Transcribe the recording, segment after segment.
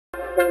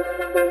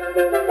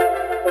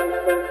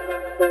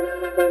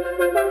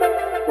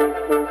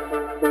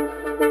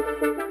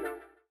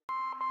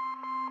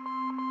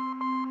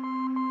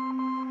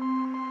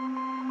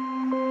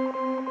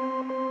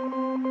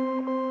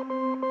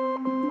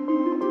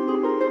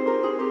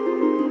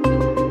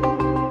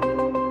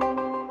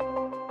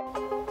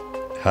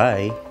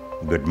Hi,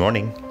 good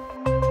morning.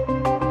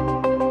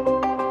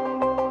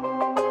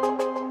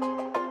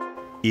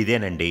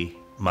 ఇదేనండి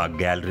మా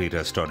gallery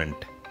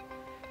restaurant.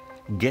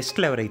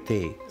 గెస్ట్లు ఎవరైతే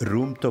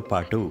రూమ్తో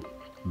పాటు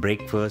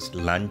breakfast,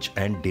 lunch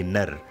and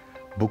dinner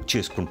book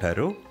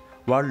చేసుకుంటారో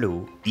వాళ్ళు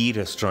ఈ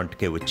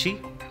రెస్టారెంట్కే వచ్చి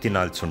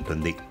తినాల్సి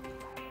ఉంటుంది.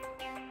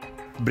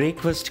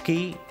 బ్రేక్ఫాస్ట్కి,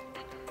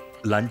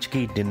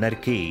 లంచ్కి,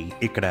 డిన్నర్కి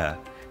ఇక్కడ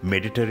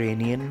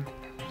Mediterranean,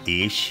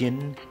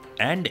 Asian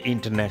and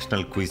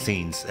international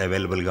cuisines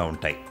అవైలబుల్గా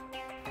ఉంటాయి.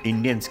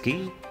 ఇండియన్స్కి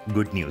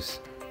గుడ్ న్యూస్,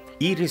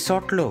 ఈ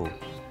రిసార్ట్లో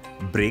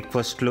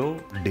బ్రేక్ఫాస్ట్లో,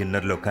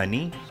 డిన్నర్లో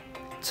కానీ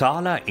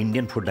చాలా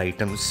ఇండియన్ ఫుడ్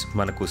ఐటమ్స్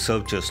మనకు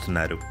సర్వ్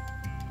చేస్తున్నారు.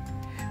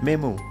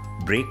 మేము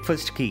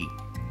బ్రేక్ఫాస్ట్కి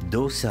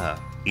dosa,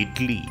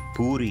 idli,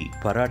 puri,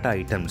 paratha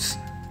items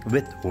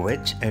with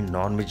veg and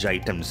non veg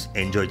items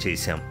enjoy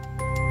చేశాం.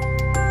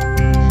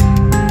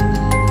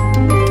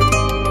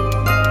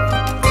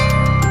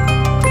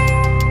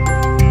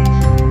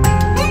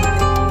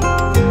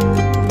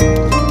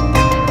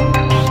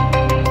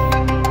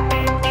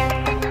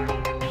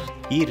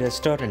 ఈ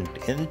రెస్టారెంట్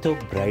ఎంతో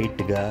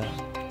బ్రైట్గా,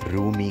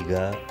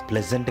 రూమీగా,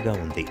 ప్లెజెంట్గా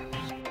ఉంది.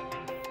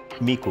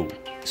 మీకు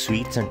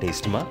స్వీట్స్ అంటే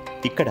ఇష్టమా?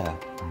 ఇక్కడ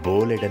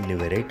బోలెడన్ని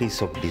వెరైటీస్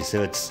ఆఫ్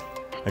డిజర్ట్స్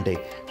అంటే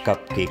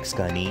కప్ కేక్స్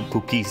కానీ,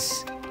 కుకీస్,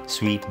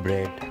 స్వీట్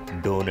బ్రెడ్,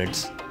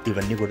 డోనట్స్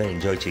ఇవన్నీ కూడా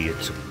ఎంజాయ్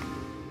చేయొచ్చు.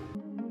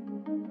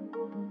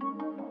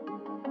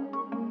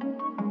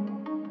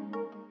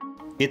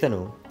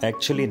 ఇతను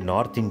యాక్చువల్లీ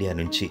నార్త్ ఇండియా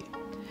నుంచి,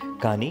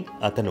 కానీ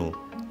అతను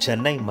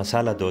చెన్నై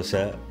మసాలా దోశ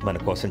మన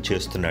కోసం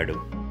చేస్తున్నాడు.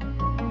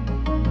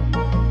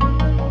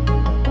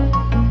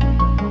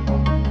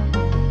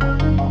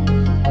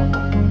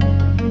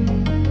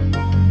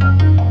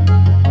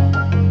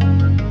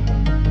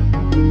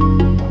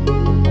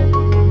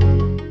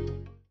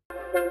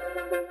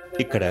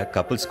 ఇక్కడ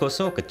కపుల్స్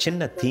కోసం ఒక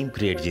చిన్న థీమ్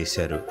క్రియేట్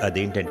చేశారు.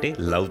 అదేంటంటే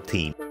లవ్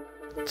థీమ్.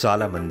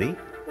 చాలామంది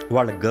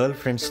వాళ్ళ గర్ల్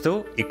ఫ్రెండ్స్తో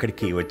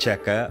ఇక్కడికి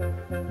వచ్చాక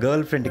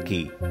గర్ల్ ఫ్రెండ్కి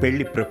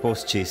పెళ్ళి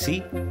ప్రపోజ్ చేసి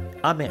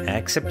ఆమె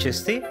యాక్సెప్ట్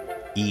చేస్తే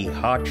ఈ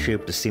హార్ట్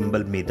షేప్డ్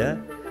సింబల్ మీద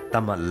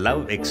తమ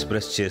లవ్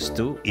ఎక్స్ప్రెస్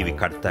చేస్తూ ఇవి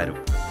కడతారు.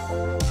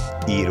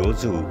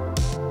 ఈరోజు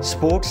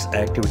స్పోర్ట్స్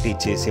యాక్టివిటీ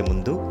చేసే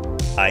ముందు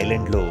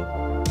ఐలాండ్లో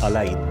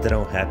అలా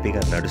ఇద్దరం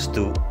హ్యాపీగా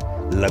నడుస్తూ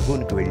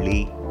లగూన్కి వెళ్ళి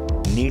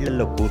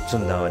నీళ్ళల్లో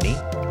కూర్చుందామని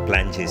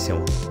ప్లాన్ చేసాం.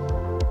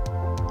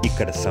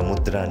 ఇక్కడ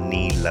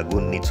సముద్రాన్ని,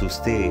 లగూన్ని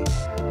చూస్తే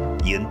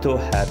ఎంతో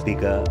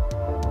హ్యాపీగా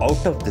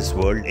అవుట్ ఆఫ్ దిస్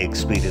వరల్డ్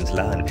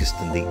ఎక్స్పీరియన్స్లా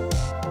అనిపిస్తుంది.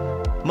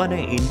 మన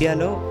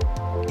ఇండియాలో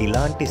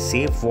ఇలాంటి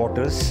సేఫ్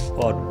వాటర్స్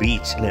ఆర్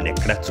బీచ్ నేను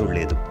ఎక్కడా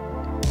చూడలేదు.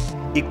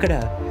 ఇక్కడ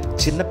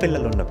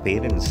చిన్నపిల్లలున్న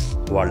పేరెంట్స్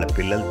వాళ్ళ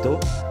పిల్లలతో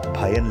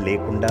భయం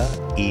లేకుండా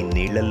ఈ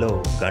నీళ్లలో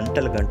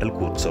గంటలు గంటలు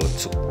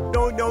కూర్చోవచ్చు.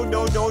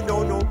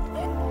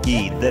 ఈ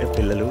ఇద్దరు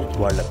పిల్లలు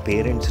వాళ్ళ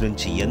పేరెంట్స్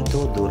నుంచి ఎంతో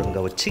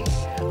దూరంగా వచ్చి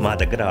మా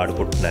దగ్గర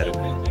ఆడుకుంటున్నారు.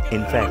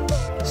 ఇన్ఫ్యాక్ట్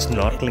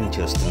స్నార్క్లింగ్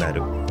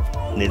చేస్తున్నారు.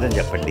 నిజం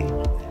చెప్పండి,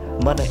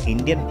 మన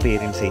ఇండియన్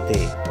పేరెంట్స్ అయితే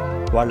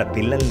వాళ్ళ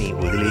పిల్లల్ని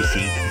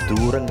వదిలేసి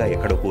దూరంగా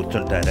ఎక్కడో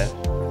కూర్చుంటారా?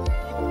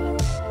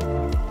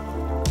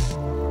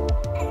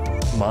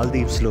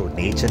 మాల్దీవ్స్లో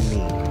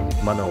నేచర్ని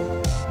మనం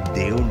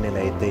దేవుణ్ణి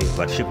ఎలా అయితే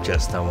వర్షిప్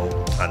చేస్తామో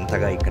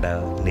అంతగా ఇక్కడ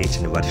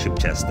నేచర్ని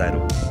వర్షిప్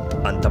చేస్తారు.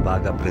 అంత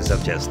బాగా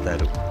ప్రిజర్వ్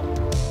చేస్తారు.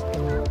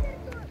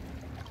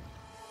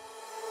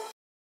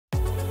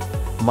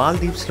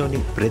 మాల్దీవ్స్లోని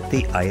ప్రతి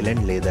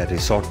ఐలాండ్ లేదా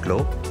రిసార్ట్లో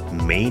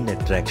మెయిన్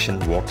అట్రాక్షన్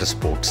వాటర్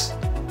స్పోర్ట్స్.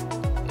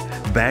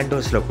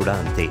 బ్యాండోస్లో కూడా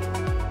అంతే.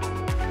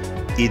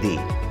 ఇది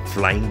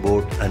ఫ్లయింగ్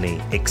బోట్ అనే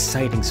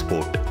ఎక్సైటింగ్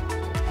స్పోర్ట్.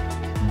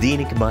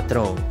 దీనికి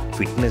మాత్రం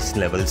ఫిట్నెస్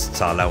లెవెల్స్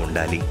చాలా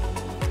ఉండాలి.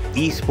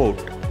 ఈ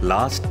స్పోర్ట్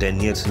లాస్ట్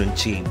 10 years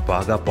నుంచి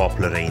బాగా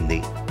పాపులర్ అయింది.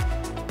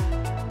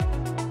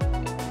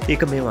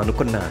 ఇక మేము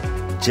అనుకున్న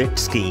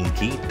జెట్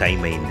స్కీయింగ్కి టైం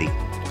అయింది.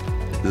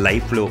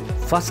 లైఫ్లో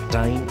ఫస్ట్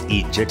టైం ఈ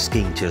జెట్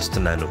స్కీయింగ్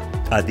చేస్తున్నాను.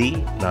 అది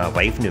నా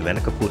వైఫ్ని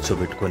వెనక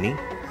కూర్చోబెట్టుకొని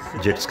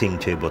జెట్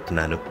స్కీయింగ్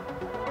చేయబోతున్నాను.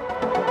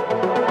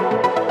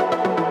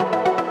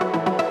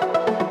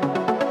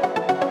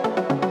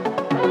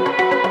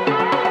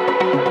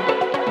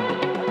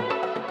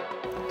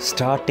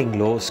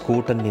 స్టార్టింగ్లో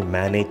స్కూటర్ని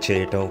మేనేజ్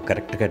చేయటం,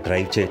 కరెక్ట్గా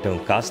డ్రైవ్ చేయటం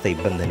కాస్త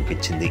ఇబ్బంది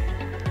అనిపించింది.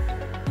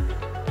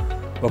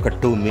 ఒక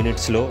 2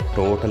 minutesలో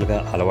టోటల్గా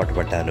అలవాటు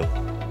పడ్డాను.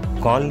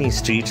 కాలనీ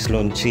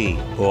స్ట్రీట్స్లోంచి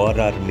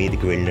ఓఆర్ఆర్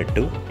మీదికి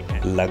వెళ్ళినట్టు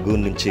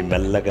లగూన్ నుంచి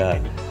మెల్లగా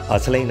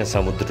అసలైన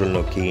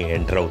సముద్రంలోకి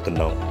ఎంటర్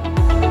అవుతున్నాం.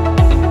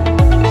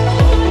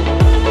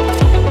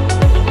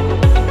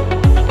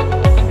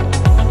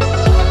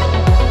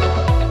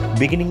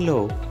 బిగినింగ్లో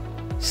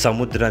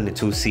సముద్రాన్ని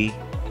చూసి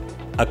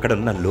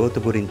అక్కడున్న లోతు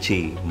గురించి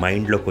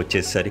మైండ్లోకి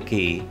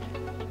వచ్చేసరికి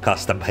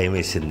కాస్త భయం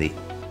వేసింది.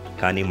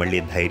 కానీ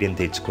మళ్ళీ ధైర్యం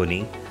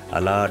తెచ్చుకొని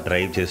అలా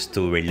డ్రైవ్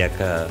చేస్తూ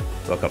వెళ్ళాక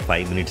ఒక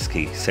 5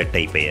 minutesకి సెట్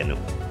అయిపోయాను.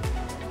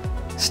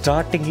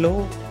 స్టార్టింగ్లో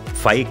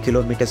 5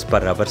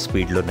 km/h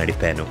స్పీడ్లో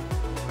నడిపాను.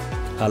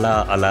 అలా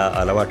అలా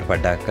అలవాటు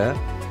పడ్డాక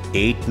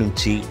 8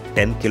 నుంచి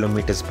 10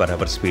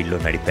 km/h స్పీడ్లో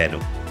నడిపాను.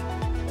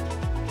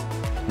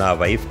 నా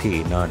వైఫ్కి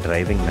నా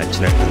డ్రైవింగ్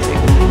నచ్చినట్టుంది.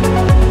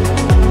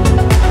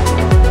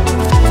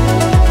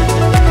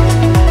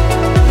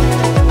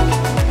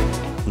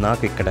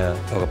 నాకు ఇక్కడ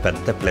ఒక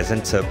పెద్ద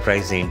ప్లెజెంట్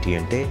సర్ప్రైజ్ ఏంటి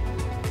అంటే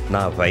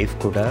నా వైఫ్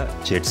కూడా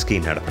జెట్ స్కీ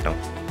నడపడం.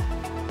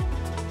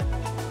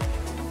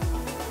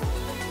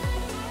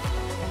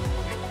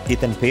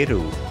 ఇతని పేరు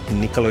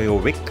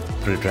నికోలయోవిక్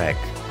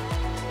ప్రిడ్రాక్.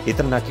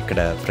 ఇతను నాకు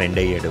ఇక్కడ ఫ్రెండ్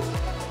అయ్యాడు.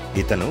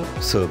 ఇతను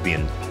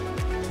సర్బియన్,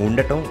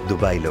 ఉండటం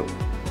దుబాయ్లో.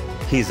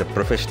 He's a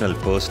professional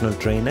personal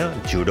trainer,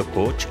 judo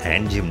coach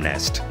and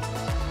gymnast.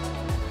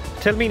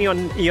 Tell me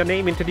your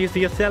name, introduce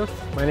yourself.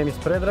 My name is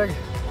Predrag.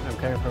 I'm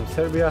coming from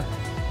Serbia.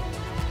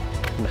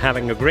 I'm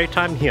having a great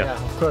time here.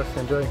 Yeah, of course,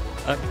 enjoying.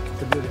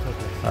 It's a beautiful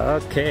place.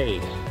 Okay.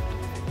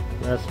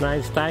 That's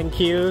nice. Thank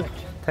you.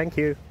 Thank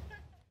you.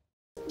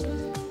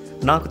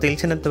 నాకు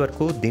తెలిసినంత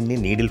వరకు దీన్ని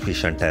needle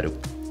fish అంటారు.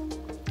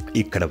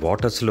 ఇక్కడ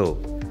వాటర్స్లో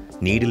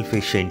needle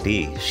fish ఏంటి,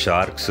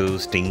 sharks,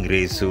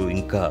 Stingrays,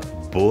 ఇంకా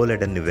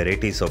బోలెడన్ని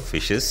varieties of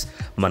fishes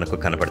మనకు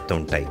కనబడుతూ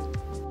ఉంటాయి.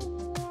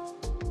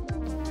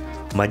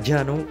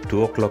 మధ్యాహ్నం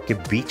 2 o'clockకి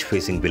బీచ్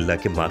ఫేసింగ్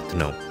విల్లాకి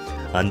మారుతున్నాం.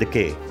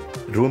 అందుకే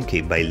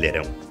రూమ్కి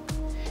బయలుదేరాం.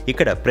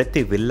 ఇక్కడ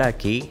ప్రతి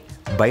విల్లాకి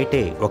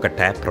బయటే ఒక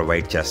ట్యాప్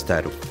ప్రొవైడ్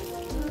చేస్తారు.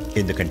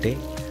 ఎందుకంటే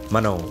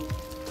మనం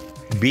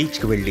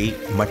బీచ్కి వెళ్ళి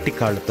మట్టి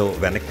కాళ్ళతో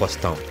వెనక్కి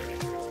వస్తాం.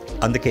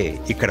 అందుకే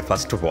ఇక్కడ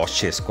ఫస్ట్ వాష్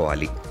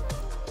చేసుకోవాలి.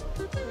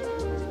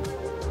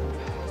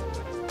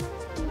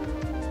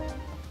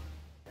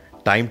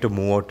 టైం టు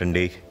మూవ్ అవుట్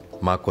అండి.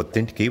 మా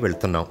కొత్తింటికి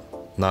వెళ్తున్నాం.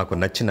 నాకు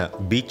నచ్చిన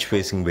బీచ్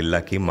ఫేసింగ్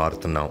విల్లాకి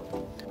మారుతున్నాం.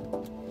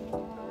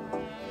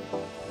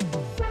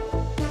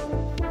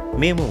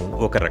 మేము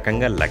ఒక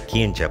రకంగా లక్కీ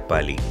అని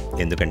చెప్పాలి.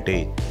 ఎందుకంటే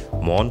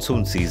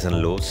మాన్సూన్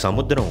సీజన్లో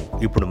సముద్రం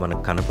ఇప్పుడు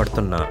మనకు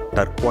కనపడుతున్న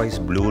టర్క్వాయిస్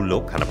బ్లూలో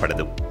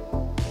కనపడదు.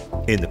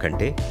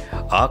 ఎందుకంటే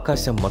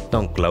ఆకాశం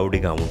మొత్తం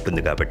క్లౌడీగా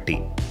ఉంటుంది కాబట్టి.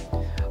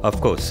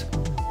 అఫ్కోర్స్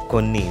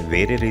కొన్ని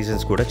వేరే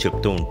రీజన్స్ కూడా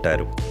చెప్తూ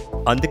ఉంటారు.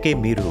 అందుకే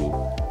మీరు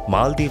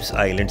మాల్దీవ్స్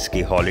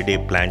ఐలాండ్స్కి హాలిడే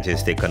ప్లాన్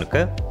చేస్తే కనుక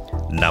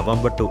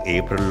నవంబర్ టు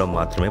ఏప్రిల్లో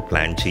మాత్రమే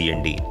ప్లాన్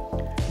చేయండి.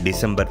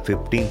 డిసెంబర్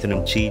 15th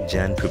నుంచి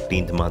Jan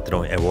 15th మాత్రం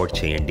అవాయిడ్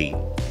చేయండి.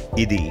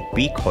 ఇది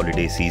పీక్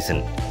హాలిడే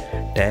సీజన్.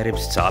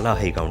 టారిఫ్స్ చాలా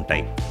హైగా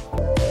ఉంటాయి.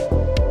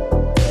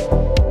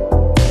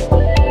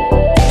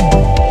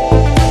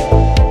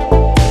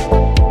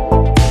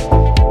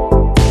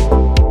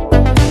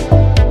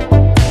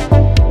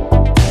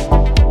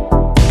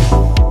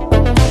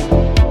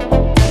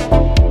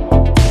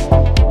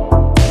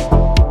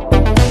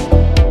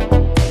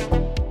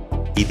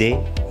 ఇదే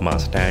మా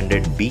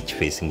స్టాండర్డ్ బీచ్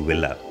ఫేసింగ్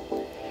విల్లా.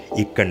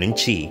 ఇక్కడ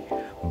నుంచి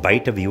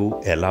బయట వ్యూ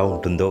ఎలా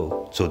ఉంటుందో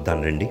చూద్దాం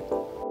రండి.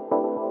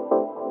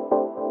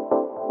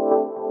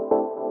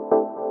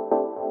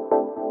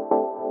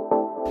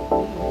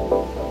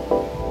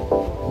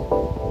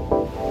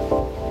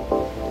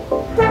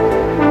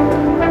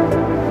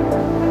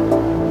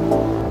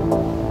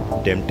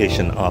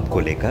 టెంప్టేషన్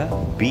ఆపుకోలేక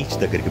బీచ్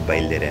దగ్గరికి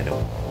బయలుదేరాను.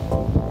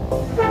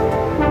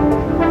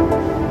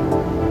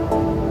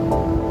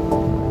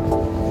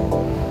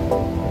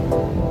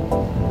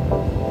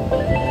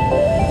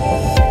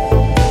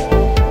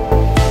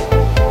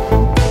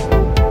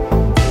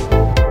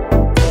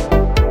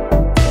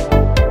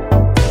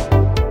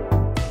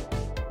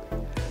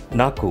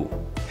 నాకు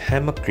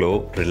హ్యామక్లో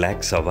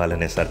రిలాక్స్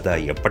అవ్వాలనే సరదా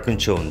ఎప్పటి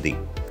నుంచో ఉంది.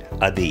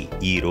 అది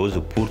ఈరోజు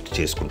పూర్తి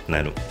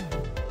చేసుకుంటున్నాను.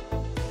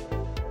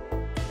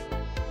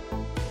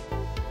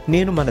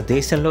 నేను మన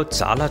దేశంలో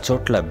చాలా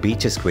చోట్ల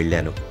బీచెస్కి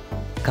వెళ్ళాను,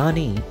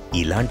 కానీ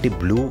ఇలాంటి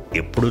బ్లూ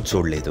ఎప్పుడూ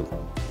చూడలేదు.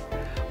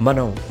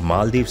 మనం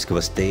మాల్దీవ్స్కి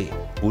వస్తే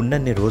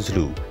ఉన్నన్ని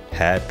రోజులు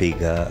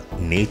హ్యాపీగా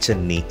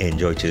నేచర్ని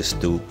ఎంజాయ్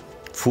చేస్తూ,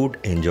 ఫుడ్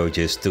ఎంజాయ్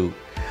చేస్తూ,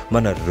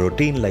 మన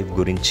రొటీన్ లైఫ్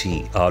గురించి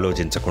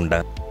ఆలోచించకుండా,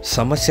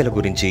 సమస్యల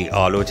గురించి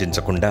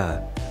ఆలోచించకుండా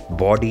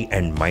బాడీ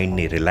అండ్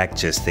మైండ్ని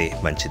రిలాక్స్ చేస్తే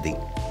మంచిది.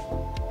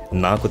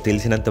 నాకు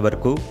తెలిసినంత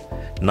వరకు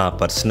నా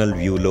పర్సనల్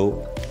వ్యూలో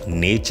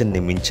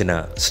నేచర్ని మించిన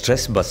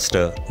స్ట్రెస్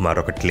బస్టర్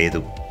మరొకటి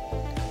లేదు.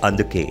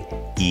 అందుకే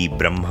ఈ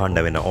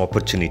బ్రహ్మాండమైన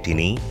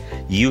ఆపర్చునిటీని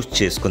యూజ్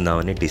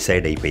చేసుకుందామని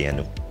డిసైడ్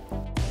అయిపోయాను.